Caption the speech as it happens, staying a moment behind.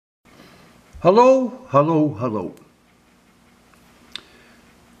Hello, hello, hello.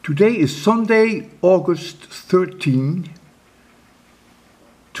 Today is Sunday, August 13,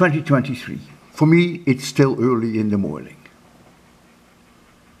 2023. For me, it's still early in the morning.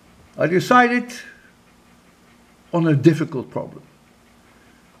 I decided on a difficult problem.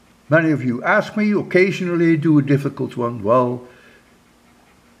 Many of you ask me occasionally, do a difficult one. Well,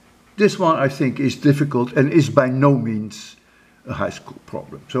 this one I think is difficult and is by no means a high school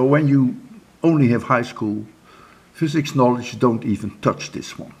problem. So when you only have high school physics knowledge, don't even touch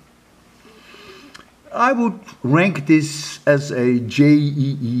this one. I would rank this as a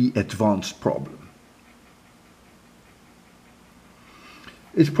JEE Advanced Problem.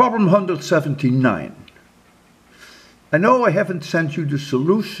 It's problem 179. I know I haven't sent you the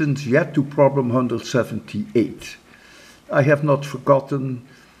solutions yet to problem 178. I have not forgotten.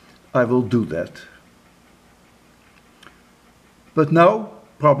 I will do that. But now,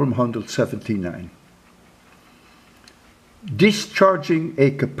 problem 179. Discharging a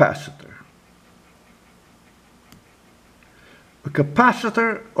capacitor. A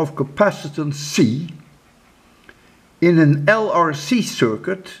capacitor of capacitance C in an LRC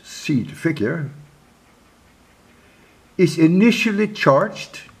circuit, see the figure, is initially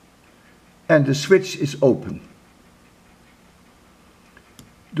charged and the switch is open.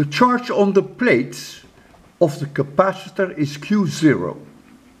 The charge on the plates of the capacitor is Q0.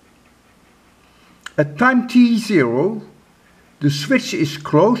 At time t0, the switch is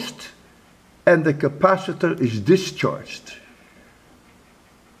closed and the capacitor is discharged.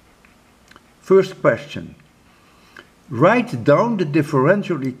 First question. Write down the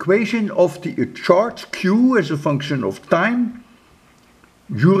differential equation of the charge Q as a function of time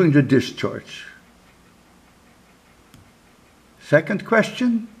during the discharge. Second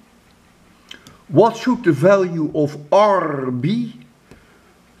question. What should the value of R be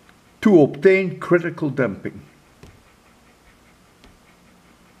to obtain critical damping?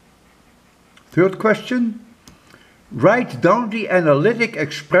 Third question. Write down the analytic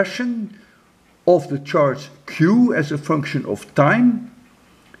expression of the charge Q as a function of time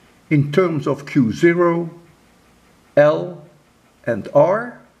in terms of Q0, L, and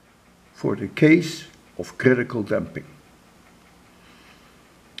R for the case of critical damping.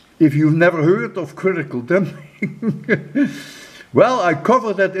 If you've never heard of critical damping, well, I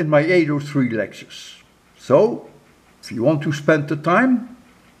covered that in my 803 lectures. So, if you want to spend the time,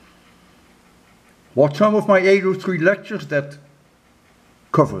 watch some of my 803 lectures that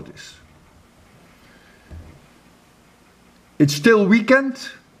cover this. It's still weekend.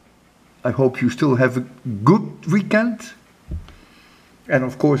 I hope you still have a good weekend. And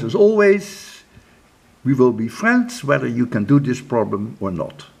of course, as always, we will be friends whether you can do this problem or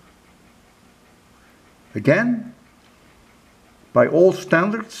not. Again, by all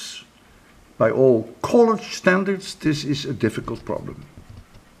standards, by all college standards, this is a difficult problem.